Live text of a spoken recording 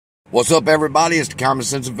What's up, everybody? It's the Common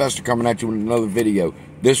Sense Investor coming at you with another video.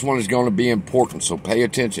 This one is going to be important, so pay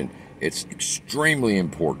attention. It's extremely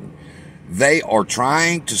important. They are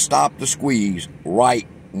trying to stop the squeeze right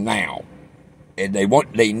now, and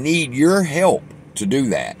they need your help to do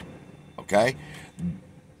that. Okay?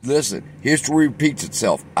 Listen, history repeats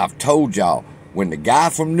itself. I've told y'all, when the guy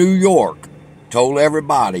from New York told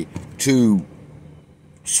everybody to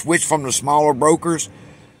switch from the smaller brokers,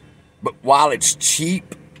 but while it's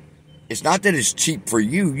cheap, it's not that it's cheap for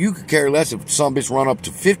you. You could care less if some bitch run up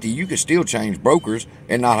to 50. You could still change brokers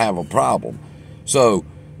and not have a problem. So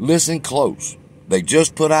listen close. They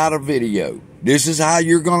just put out a video. This is how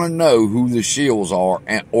you're going to know who the shills are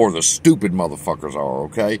or the stupid motherfuckers are,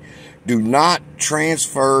 okay? Do not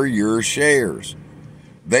transfer your shares.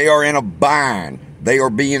 They are in a bind. They are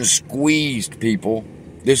being squeezed, people.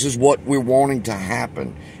 This is what we're wanting to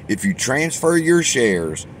happen. If you transfer your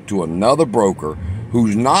shares to another broker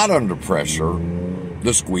who's not under pressure,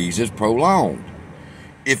 the squeeze is prolonged.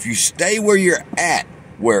 If you stay where you're at,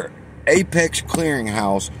 where Apex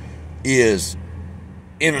Clearinghouse is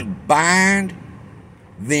in a bind,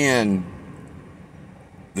 then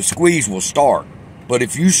the squeeze will start. But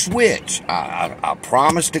if you switch, I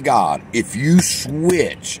promise to God, if you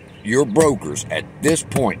switch your brokers at this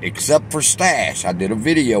point, except for Stash, I did a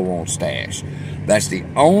video on Stash. That's the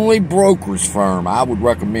only brokerage firm I would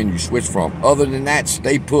recommend you switch from. Other than that,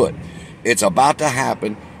 stay put. It's about to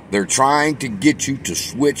happen. They're trying to get you to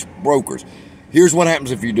switch brokers. Here's what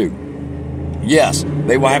happens if you do. Yes,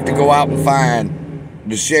 they will have to go out and find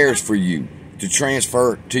the shares for you to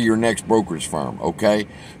transfer to your next brokerage firm, okay?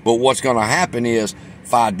 But what's going to happen is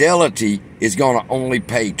Fidelity is going to only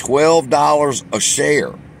pay $12 a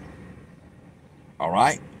share, all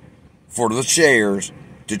right, for the shares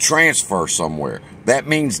to transfer somewhere. That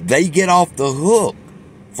means they get off the hook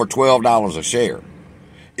for $12 a share.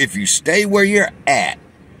 If you stay where you're at,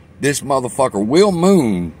 this motherfucker will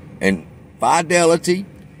moon, and Fidelity,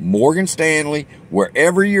 Morgan Stanley,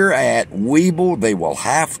 wherever you're at, Webull, they will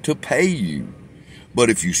have to pay you. But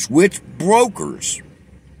if you switch brokers,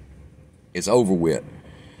 it's over with.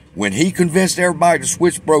 When he convinced everybody to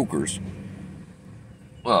switch brokers,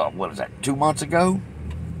 what is that, 2 months ago?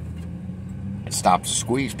 It stopped the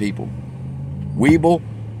squeeze, people. Webull,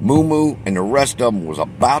 Moo, and the rest of them was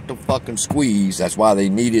about to fucking squeeze. That's why they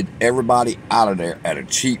needed everybody out of there at a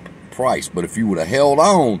cheap price. But if you would have held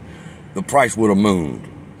on, the price would have mooned.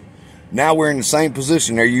 Now we're in the same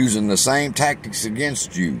position. They're using the same tactics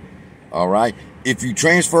against you. All right? If you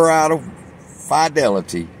transfer out of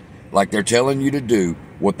Fidelity, like they're telling you to do,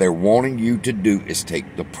 what they're wanting you to do is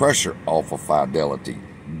take the pressure off of Fidelity.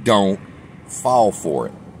 Don't fall for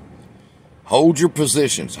it. Hold your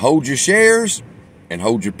positions. Hold your shares and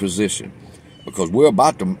hold your position, because we're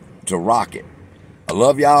about to rock it. I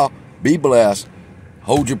love y'all. Be blessed.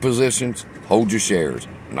 Hold your positions. Hold your shares.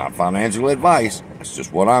 Not financial advice. That's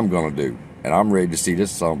just what I'm going to do. And I'm ready to see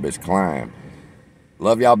this son of a bitch climb.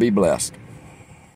 Love y'all. Be blessed.